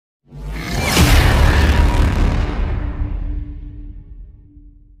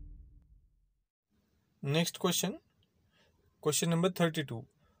Next question. Question number 32.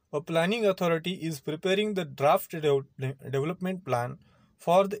 A planning authority is preparing the draft development plan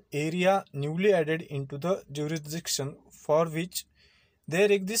for the area newly added into the jurisdiction for which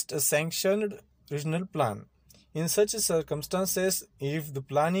there exists a sanctioned regional plan. In such circumstances, if the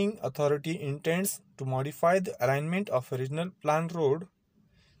planning authority intends to modify the alignment of a regional plan road,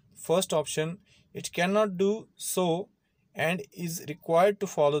 first option, it cannot do so and is required to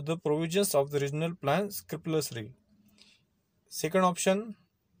follow the provisions of the regional plan scrupulously. Second option,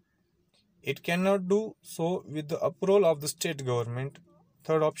 it cannot do so with the approval of the state government.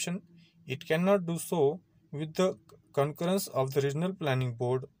 Third option, it cannot do so with the concurrence of the regional planning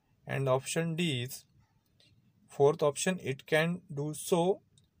board. And option D is fourth option, it can do so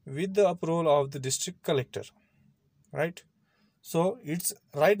with the approval of the district collector. Right? So its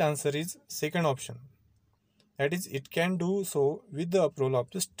right answer is second option. That is, it can do so with the approval of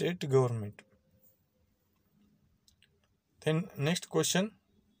the state government. Then next question.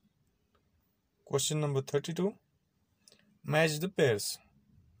 Question number 32. Match the pairs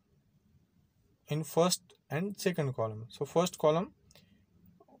in first and second column. So first column,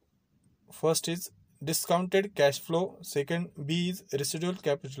 first is discounted cash flow, second B is residual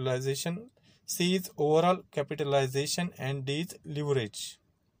capitalization, C is overall capitalization, and D is leverage.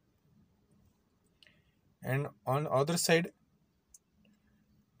 And on other side,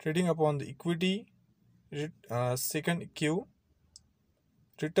 trading upon the equity, second Q,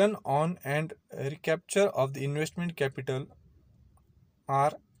 return on and recapture of the investment capital,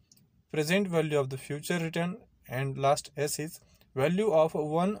 R, present value of the future return, and last S is value of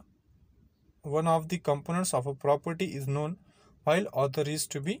one of the components of a property is known while other is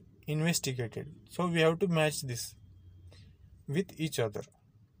to be investigated. So we have to match this with each other.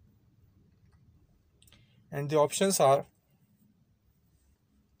 And the options are,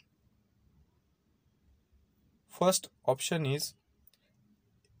 first option is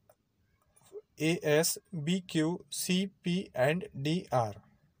AS, BQ, CP and DR.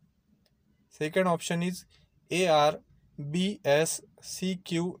 Second option is AR, BS,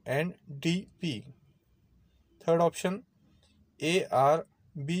 CQ and DP. Third option AR,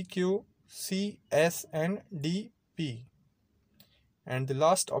 BQ, CS and DP. And the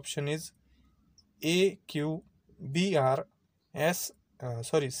last option is AQ, BR,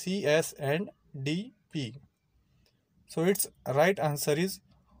 CS and DP. So its right answer is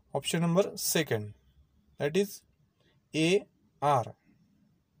option number second, that is AR.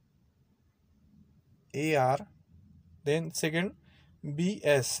 Then second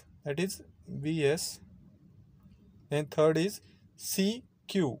BS, that is BS. Then third is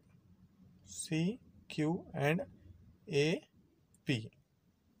CQ and AP.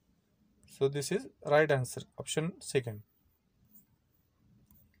 So this is right answer, option second.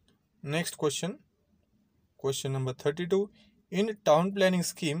 Next question. Question number 32. In town planning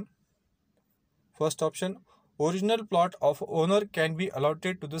scheme, first option, original plot of owner can be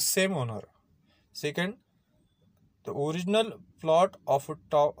allotted to the same owner. Second, the original plot of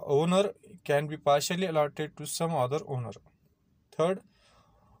owner can be partially allotted to some other owner. Third,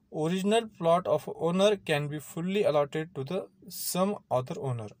 original plot of owner can be fully allotted to the some other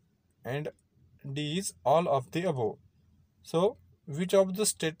owner. And D is all of the above. So which of the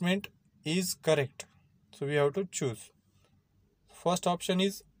statement is correct? So we have to choose. First option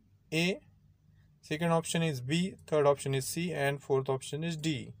is A, second option is B, third option is C, and fourth option is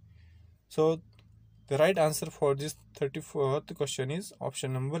D. So the right answer for this 34th question is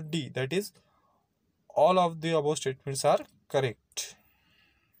option number D, that is all of the above statements are correct.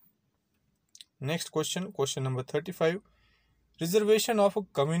 Next question, question number 35. Reservation of a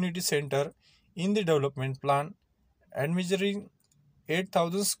community center in the development plan and measuring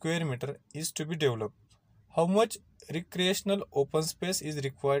 8,000 square meter is to be developed. How much recreational open space is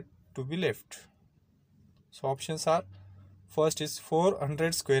required to be left? So options are, first is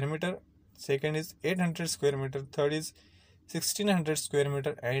 400 square meter, second is 800 square meter, third is 1600 square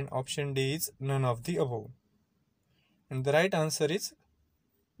meter, and option D is none of the above. And the right answer is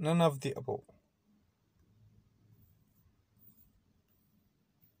none of the above.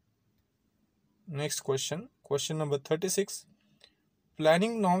 Next question, question number 36.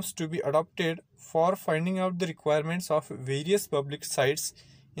 Planning norms to be adopted for finding out the requirements of various public sites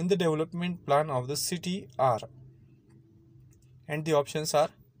in the development plan of the city are, and the options are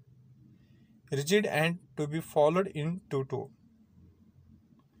rigid and to be followed in toto.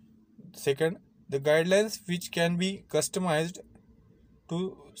 Second, the guidelines which can be customized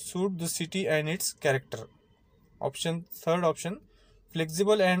to suit the city and its character. Third option,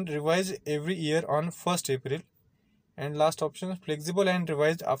 flexible and revised every year on 1st April. And last option, flexible and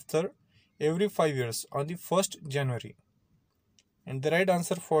revised after every 5 years on the 1st January. And the right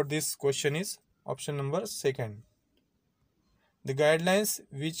answer for this question is option number 2nd. The guidelines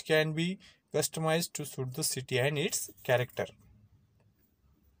which can be customized to suit the city and its character.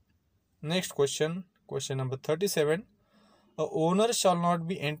 Next question, question number 37. A owner shall not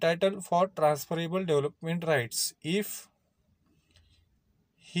be entitled for transferable development rights if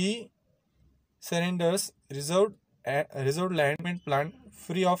he surrenders reserved land development plan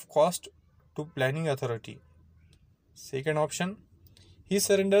free of cost to planning authority. Second option, he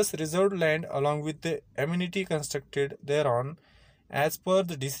surrenders reserved land along with the amenity constructed thereon as per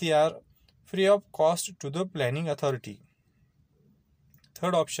the DCR free of cost to the planning authority.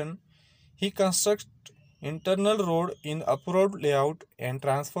 Third option, he constructs internal road in approved layout and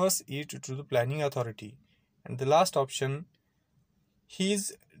transfers it to the planning authority. And the last option, he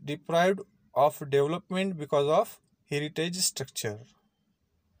is deprived of development because of heritage structure.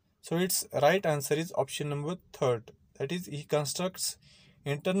 So its right answer is option number 3rd. That is, he constructs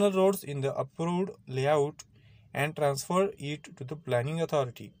internal roads in the approved layout and transfer it to the planning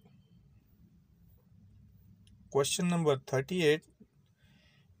authority. Question number 38.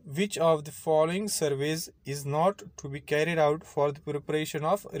 Which of the following surveys is not to be carried out for the preparation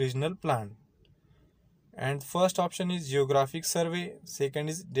of regional plan? And first option is geographic survey, second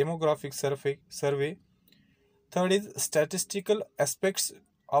is demographic survey, third is statistical aspects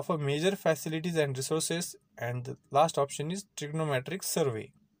of a major facilities and resources, and the last option is trigonometric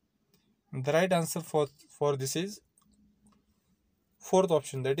survey. The right answer for this is fourth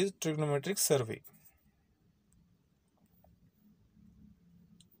option, that is trigonometric survey.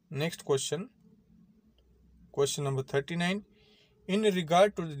 Next question, question number 39. In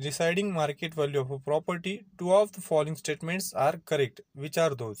regard to the deciding market value of a property, two of the following statements are correct. Which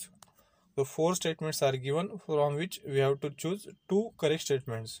are those? The 4 statements are given, from which we have to choose 2 correct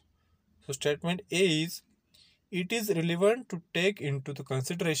statements. So statement A is, it is relevant to take into the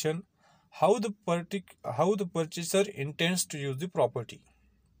consideration how the purchaser intends to use the property.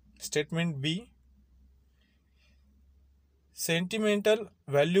 Statement B, sentimental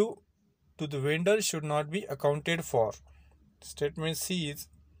value to the vendor should not be accounted for. Statement C is,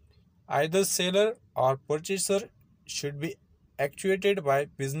 either seller or purchaser should be actuated by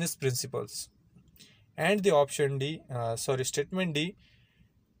business principles. And the statement D,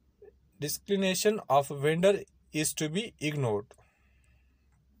 disclination of vendor is to be ignored.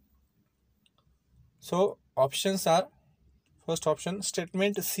 So options are, first option,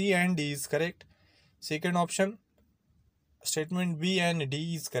 statement C and D is correct. Second option, statement B and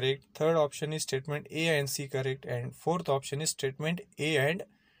D is correct. Third option is statement A and C correct. And fourth option is statement A and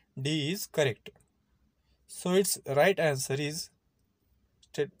D is correct. So its right answer is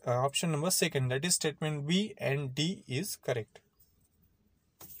option number 2nd, that is statement B and D is correct.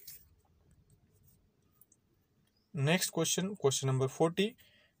 Next question, question number 40.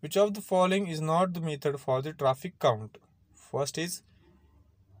 Which of the following is not the method for the traffic count? First is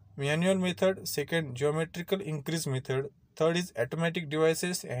manual method, second geometrical increase method, third is automatic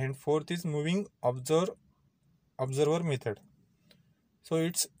devices, and fourth is moving observer method. So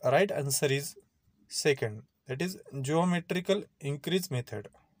its right answer is 2nd, that is geometrical increase method.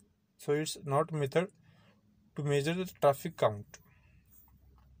 So it's not method to measure the traffic count.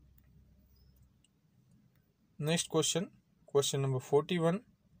 Next question, question number 41.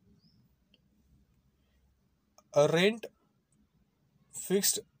 A rent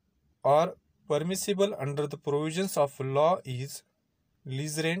fixed or permissible under the provisions of law is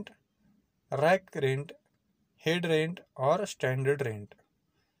lease rent, rack rent, head rent, or standard rent.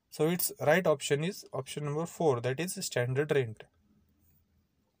 So its right option is option number 4, that is standard rent.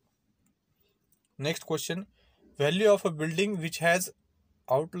 Next question, value of a building which has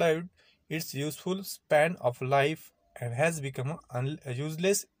outlived its useful span of life and has become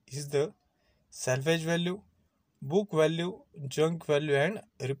useless is the salvage value, book value, junk value, and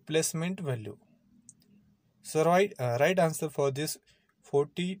replacement value. So right answer for this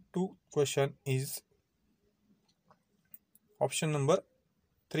 42 question is option number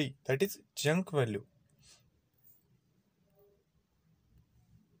 3, that is junk value.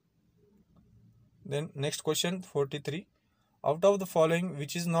 Then next question 43. Out of the following,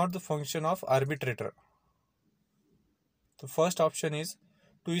 which is not the function of arbitrator? The first option is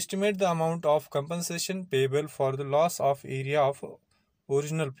to estimate the amount of compensation payable for the loss of area of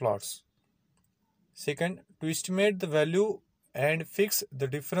original plots. Second, to estimate the value and fix the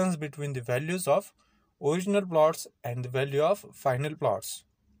difference between the values of original plots and the value of final plots.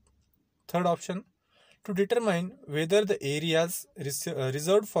 Third option, to determine whether the areas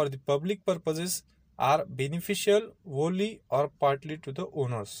reserved for the public purposes are beneficial wholly or partly to the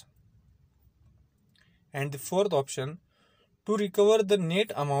owners. And the fourth option, to recover the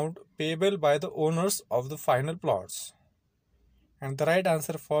net amount payable by the owners of the final plots. And the right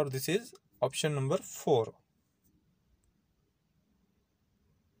answer for this is option number 4.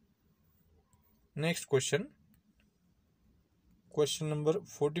 Next question. Question number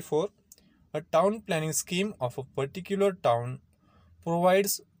 44. A town planning scheme of a particular town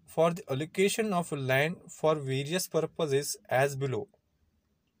provides for the allocation of land for various purposes as below.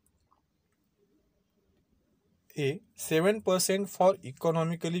 A. 7% for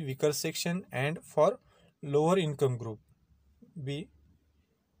economically weaker section and for lower income group. B.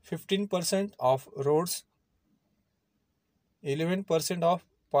 15% of roads, 11% of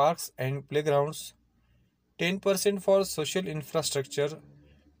parks and playgrounds, 10% for social infrastructure,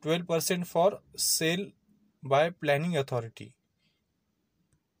 12% for sale by planning authority.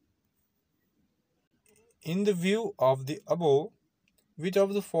 In the view of the above, which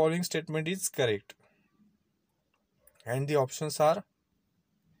of the following statement is correct? And the options are: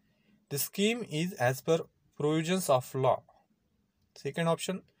 the scheme is as per provisions of law. Second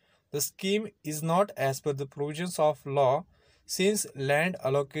option, the scheme is not as per the provisions of law since land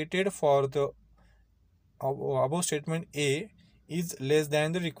allocated for the above statement A is less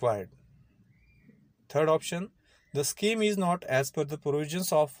than the required. Third option, the scheme is not as per the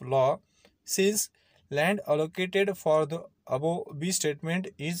provisions of law since land allocated for the above B statement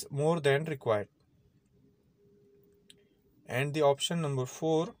is more than required. And the option number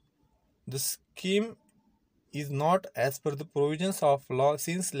 4, the scheme is not as per the provisions of law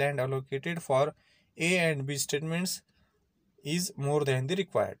since land allocated for A and B statements is more than the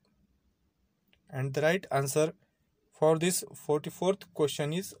required. And the right answer for this 44th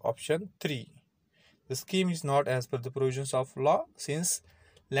question is option 3. The scheme is not as per the provisions of law since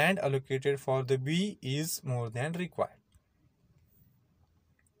land allocated for the B is more than required.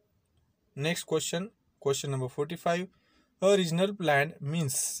 Next question, question number 45. A regional plan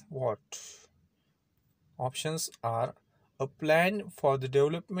means what? Options are: a plan for the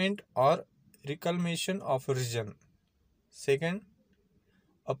development or reclamation of a region. Second,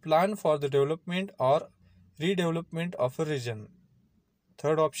 a plan for the development or redevelopment of a region.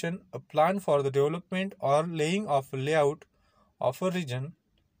 Third option, a plan for the development or laying of a layout of a region.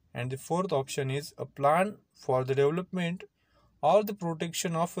 And the fourth option is a plan for the development or the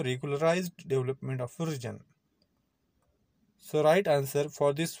protection of a regularized development of a region. So right answer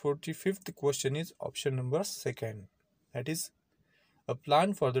for this 45th question is option number 2. That is, a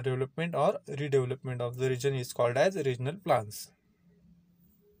plan for the development or redevelopment of the region is called as regional plans.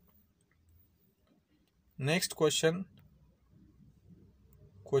 Next question,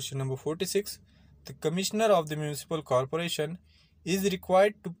 question number 46. The Commissioner of the Municipal Corporation is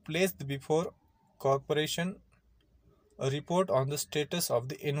required to place before corporation a report on the status of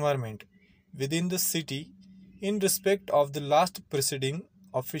the environment within the city in respect of the last preceding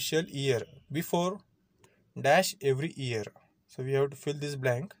official year before dash every year. So we have to fill this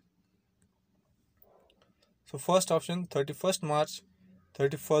blank. So first option, 31st March,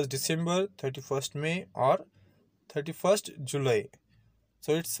 31st December, 31st May or 31st July.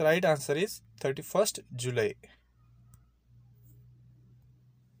 So its right answer is 31st July.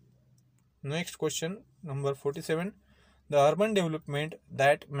 Next question, number 47. The urban development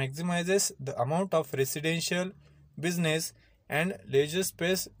that maximizes the amount of residential, business and leisure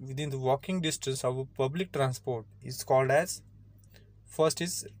space within the walking distance of public transport is called as: first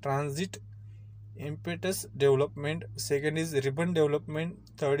is transit impetus development, second is ribbon development,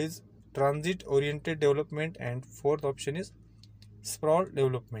 third is transit oriented development, and fourth option is sprawl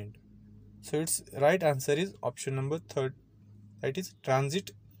development. So its right answer is option number 3, that is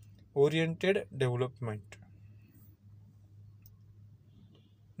transit oriented development.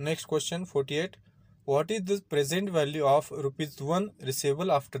 Next question, 48. What is the present value of ₹1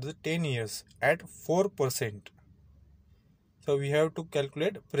 receivable after the 10 years at 4%? So we have to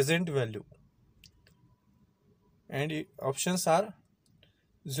calculate present value. And options are: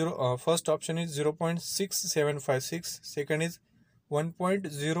 first option is 0.6756, second is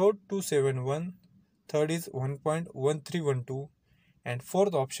 1.0271, third is 1.1312, and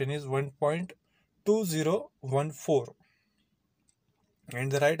fourth option is 1.2014. And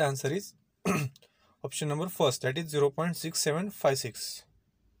the right answer is option number first, that is 0.6756.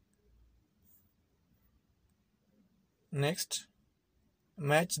 Next,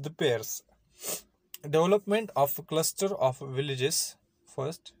 match the pairs. Development of a cluster of villages.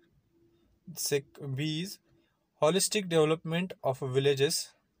 First, B is holistic development of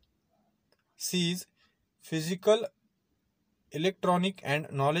villages. C is physical, electronic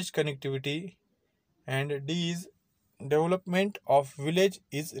and knowledge connectivity. And D is development of village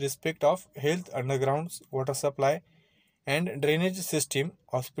is respect of health, underground water supply and drainage system,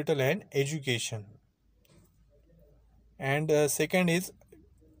 hospital and education. And second is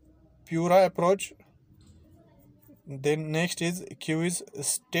Pura approach. Then next is Q is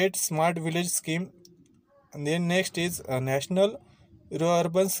state smart village scheme. And then next is a national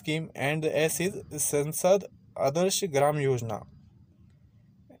urban scheme, and S is Sansad Adarsh Gram Yojana.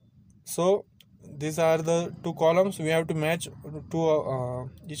 So these are the two columns we have to match to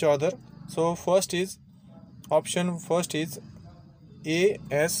each other. So first is option first is A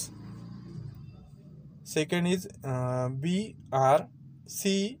S, second is B R,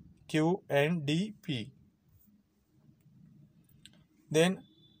 C Q and D P. Then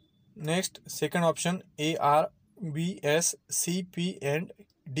next second option A R, B S, C P and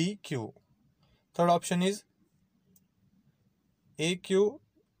D Q. Third option is A Q,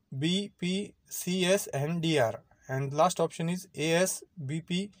 B P, C S and D R. And last option is A S, B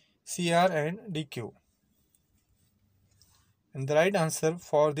P, C R and D Q. And the right answer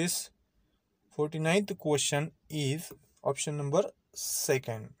for this 49th question is option number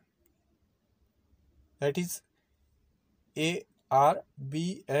second. That is A R,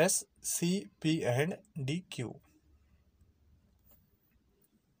 B S, C P and D Q.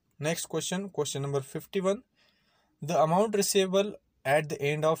 Next question, question number 51. The amount receivable at the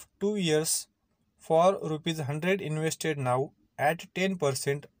end of 2 years for rupees 100 invested now at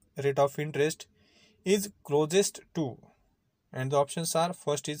 10% rate of interest is closest to, and the options are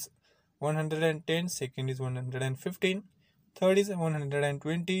first is 110, second is 115, third is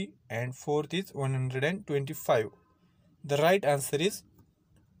 120 and fourth is 125. The right answer is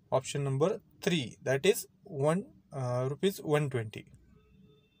option number 3, that is rupees 120.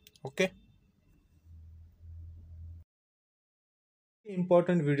 Okay.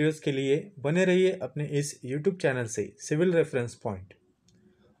 Important videos के लिए बने रहिए अपने इस YouTube channel से civil reference point.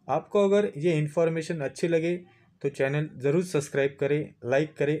 आपको अगर ये इन्फॉर्मेशन अच्छी लगे तो चैनल ज़रूर सब्सक्राइब करें,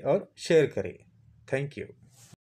 लाइक करें और शेयर करें। Thank you.